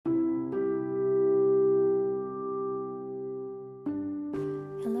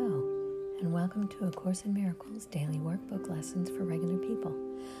welcome to A Course in Miracles Daily Workbook Lessons for Regular People.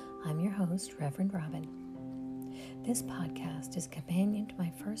 I'm your host, Reverend Robin. This podcast is a companion to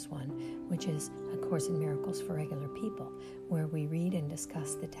my first one, which is A Course in Miracles for Regular People, where we read and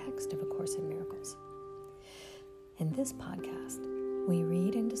discuss the text of A Course in Miracles. In this podcast, we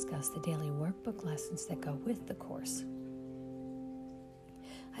read and discuss the daily workbook lessons that go with the Course.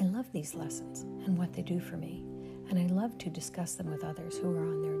 I love these lessons and what they do for me, and I love to discuss them with others who are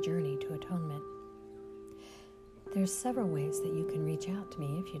on their journey to atonement. There's several ways that you can reach out to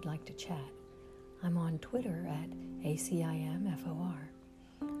me if you'd like to chat. I'm on Twitter at ACIMFOR.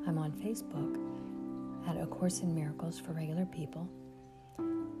 I'm on Facebook at A Course in Miracles for Regular People.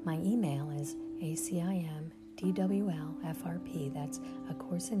 My email is ACIMDWLFRP. That's A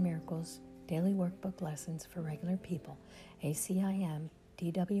Course in Miracles Daily Workbook Lessons for Regular People.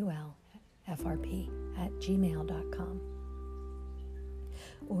 ACIMDWLFRP@gmail.com.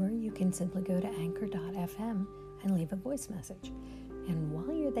 Or you can simply go to anchor.fm and leave a voice message. And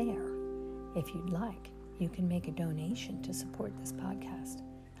while you're there, if you'd like, you can make a donation to support this podcast,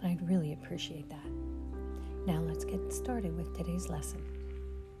 and I'd really appreciate that. Now let's get started with today's lesson.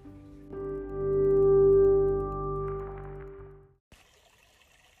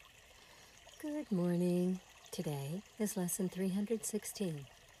 Good morning. Today is lesson 316.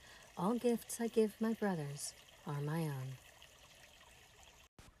 All gifts I give my brothers are my own.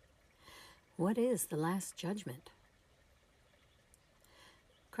 What is the last judgment?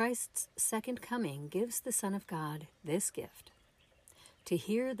 Christ's second coming gives the Son of God this gift: to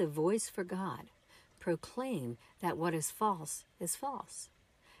hear the voice for God proclaim that what is false,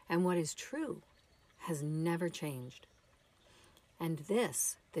 and what is true has never changed. And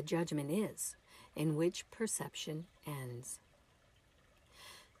this the judgment is, in which perception ends.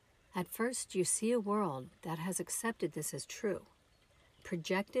 At first you see a world that has accepted this as true,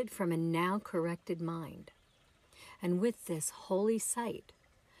 projected from a now corrected mind. And with this holy sight,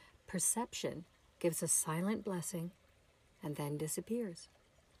 perception gives a silent blessing and then disappears.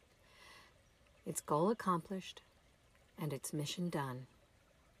 Its goal accomplished and its mission done.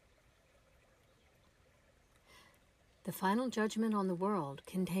 The final judgment on the world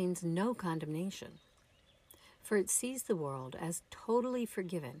contains no condemnation, for it sees the world as totally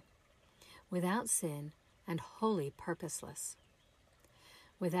forgiven, without sin and wholly purposeless.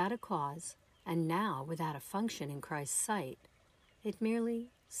 Without a cause, and now without a function in Christ's sight, it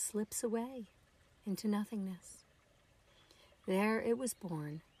merely slips away into nothingness. There it was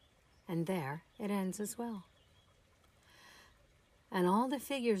born, and there it ends as well. And all the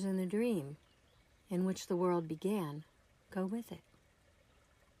figures in the dream in which the world began go with it.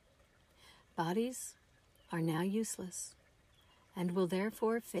 Bodies are now useless and will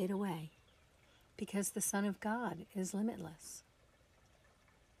therefore fade away, because the Son of God is limitless.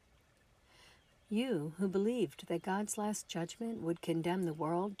 You who believed that God's last judgment would condemn the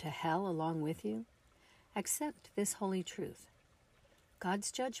world to hell along with you, accept this holy truth.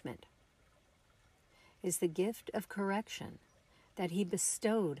 God's judgment is the gift of correction that He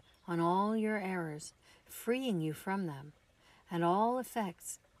bestowed on all your errors, freeing you from them and all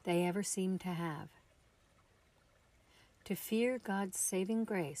effects they ever seem to have. To fear God's saving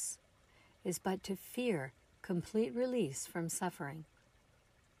grace is but to fear complete release from suffering.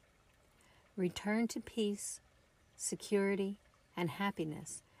 Return to peace, security, and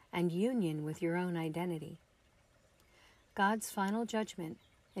happiness, and union with your own identity. God's final judgment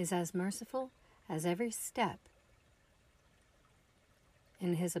is as merciful as every step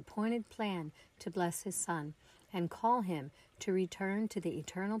in His appointed plan to bless His Son and call Him to return to the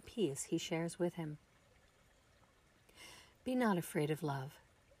eternal peace He shares with Him. Be not afraid of love,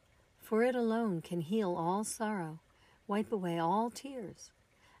 for it alone can heal all sorrow, wipe away all tears,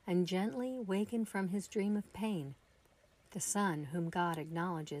 and gently waken from his dream of pain the Son whom God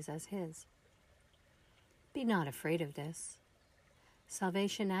acknowledges as His. Be not afraid of this.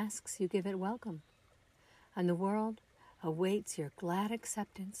 Salvation asks you give it welcome, and the world awaits your glad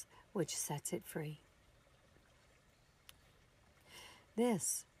acceptance, which sets it free.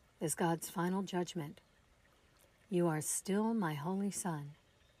 This is God's final judgment. You are still my holy Son,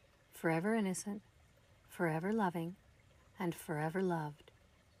 forever innocent, forever loving, and forever loved,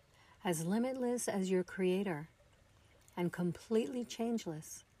 as limitless as your Creator, and completely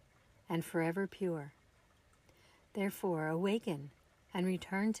changeless, and forever pure. Therefore, awaken and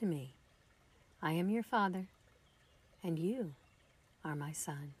return to me. I am your Father, and you are my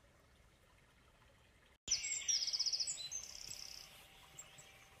Son.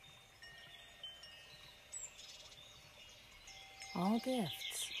 All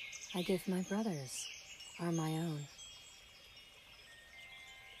gifts I give my brothers are my own.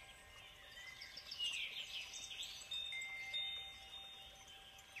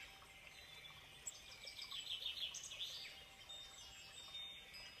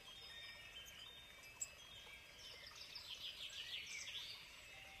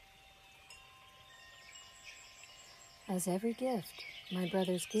 As every gift my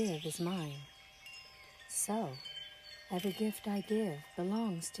brothers give is mine, so every gift I give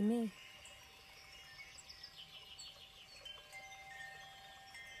belongs to me.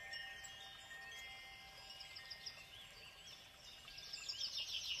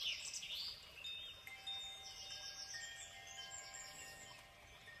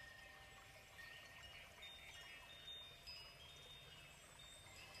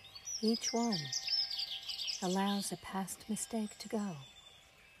 Each one allows a past mistake to go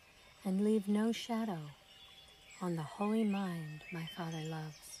and leave no shadow on the holy mind my Father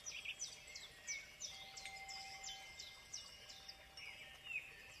loves.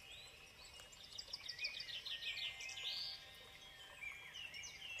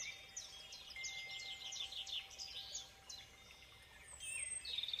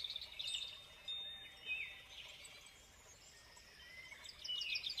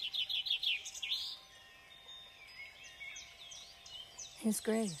 His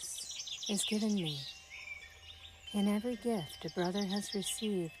grace is given me in every gift a brother has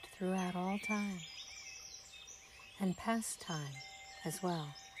received throughout all time, and past time as well.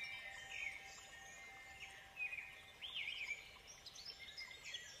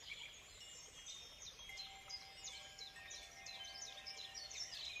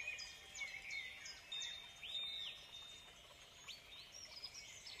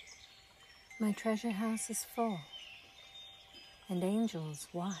 My treasure house is full, and angels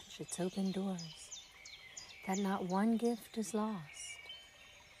watch its open doors, that not one gift is lost,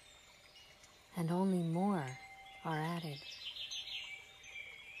 and only more are added.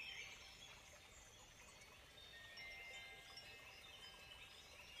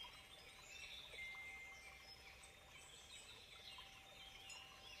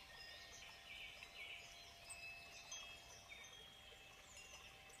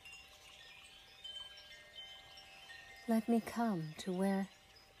 Let me come to where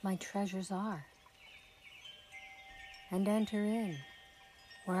my treasures are, and enter in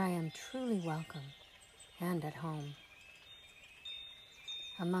where I am truly welcome and at home,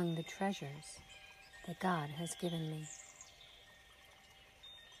 among the treasures that God has given me.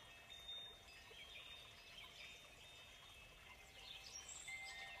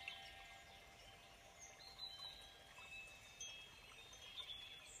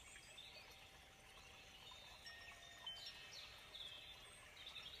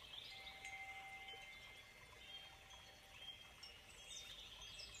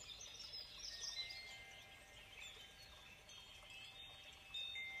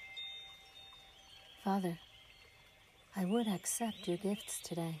 Father, I would accept your gifts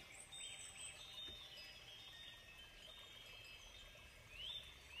today.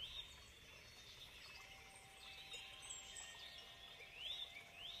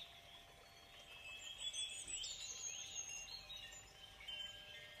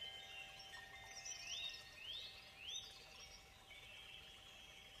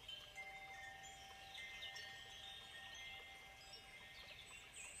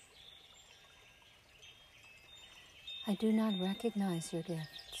 I do not recognize your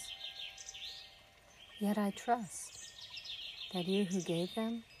gifts, yet I trust that you who gave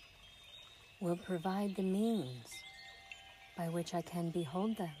them will provide the means by which I can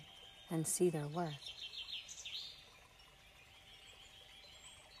behold them and see their worth.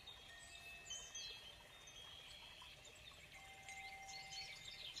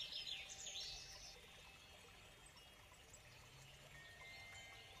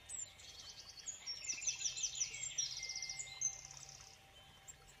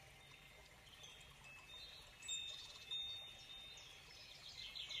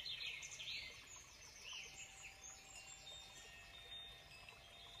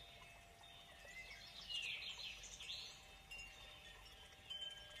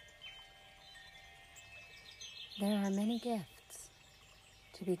 There are many gifts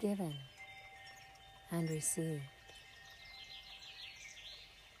to be given and received.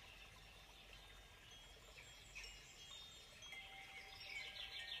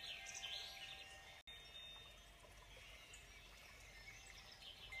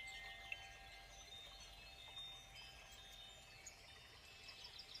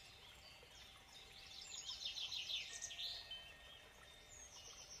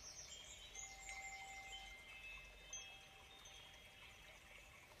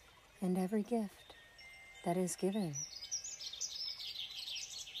 And every gift that is given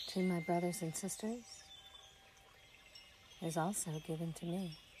to my brothers and sisters is also given to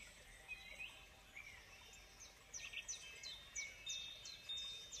me.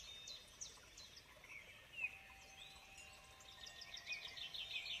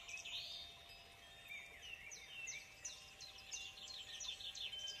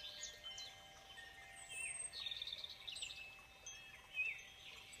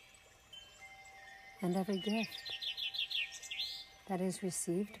 And every gift that is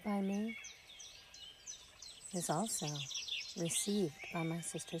received by me is also received by my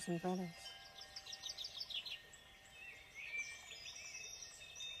sisters and brothers.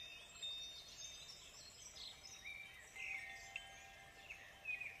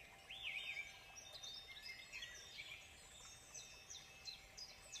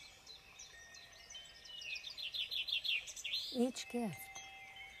 Each gift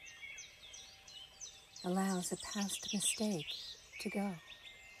allows a past mistake to go,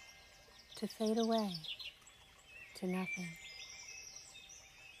 to fade away to nothing,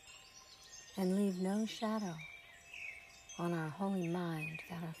 and leave no shadow on our holy mind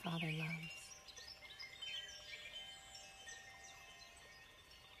that our Father loves.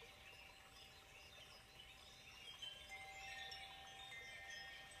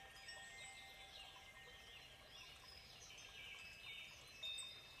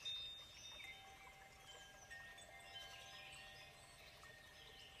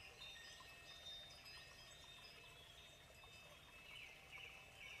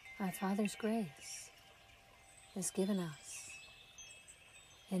 Our Father's grace is given us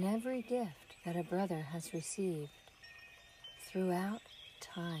in every gift that a brother has received throughout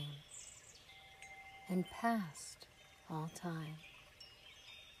time and past all time.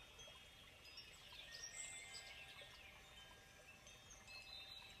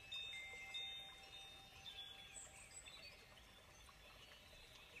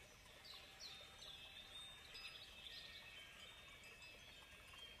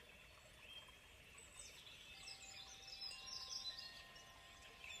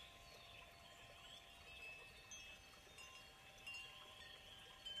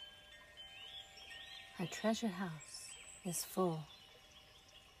 Our treasure house is full,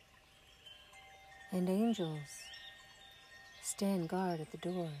 and angels stand guard at the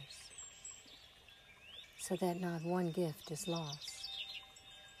doors so that not one gift is lost,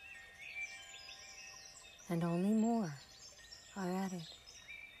 and only more are added.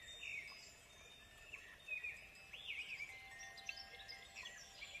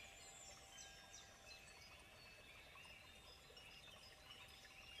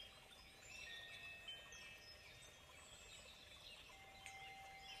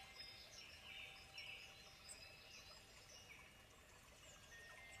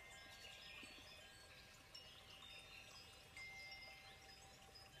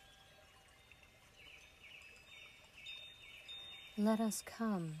 Let us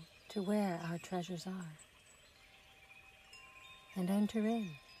come to where our treasures are and enter in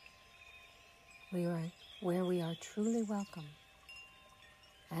where we are truly welcome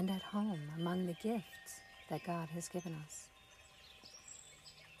and at home among the gifts that God has given us.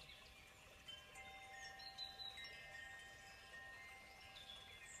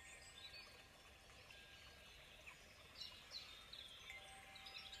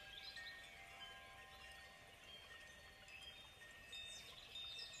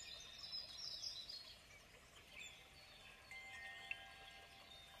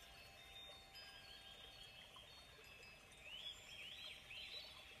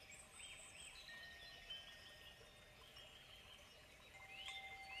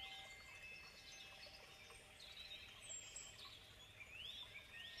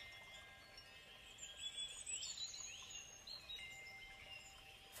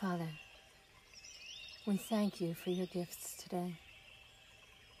 Father, we thank you for your gifts today.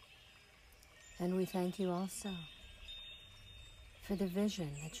 And we thank you also for the vision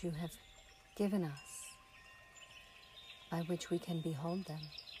that you have given us by which we can behold them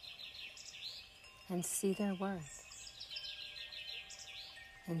and see their worth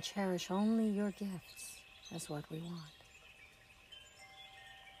and cherish only your gifts as what we want.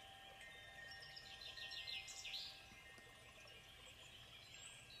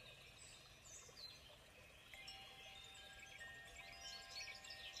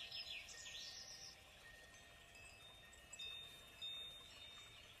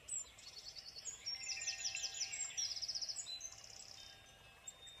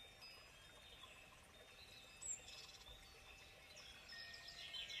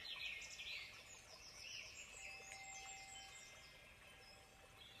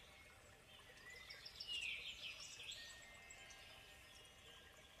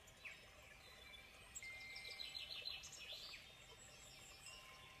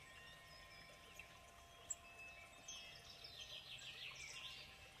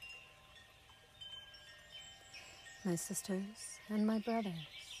 My sisters and my brothers,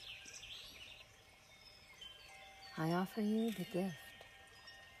 I offer you the gift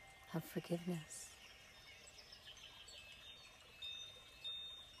of forgiveness.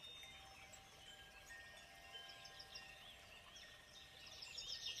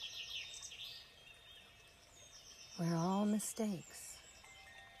 mistakes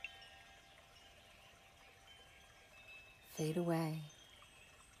fade away.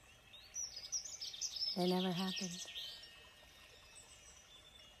 They never happened.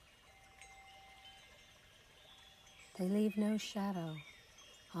 They leave no shadow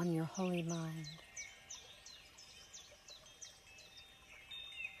on your holy mind.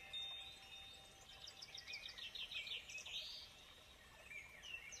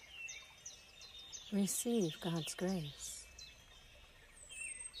 Receive God's grace.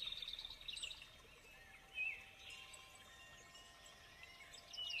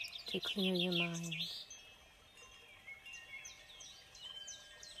 To clear your mind.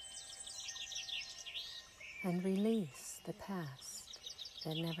 And release the past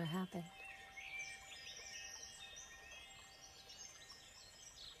that never happened.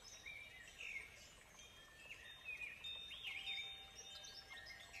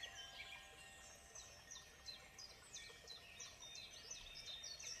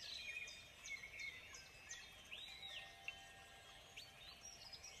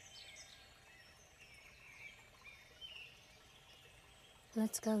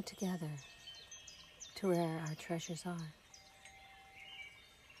 Let's go together to where our treasures are.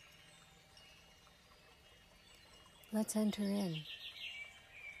 Let's enter in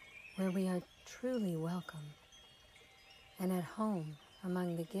where we are truly welcome and at home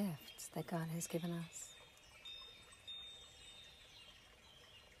among the gifts that God has given us.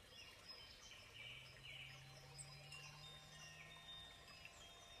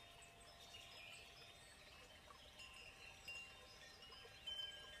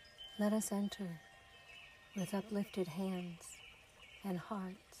 Let us enter with uplifted hands and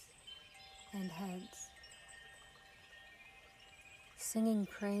hearts and heads, singing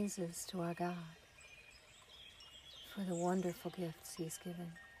praises to our God for the wonderful gifts He's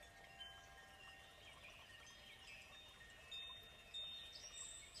given.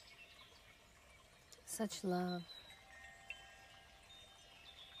 Such love,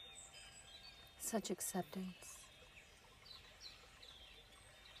 such acceptance,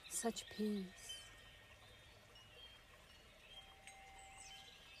 such peace.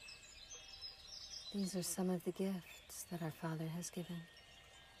 These are some of the gifts that our Father has given.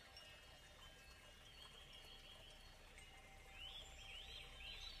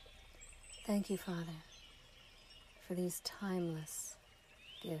 Thank you, Father, for these timeless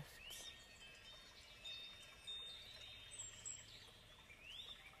gifts.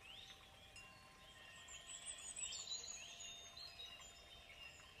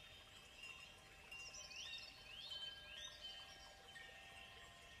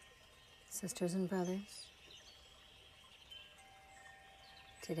 Sisters and brothers,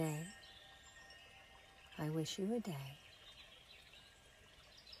 today I wish you a day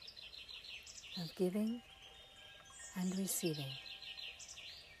of giving and receiving.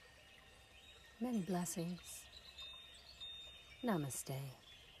 Many blessings. Namaste.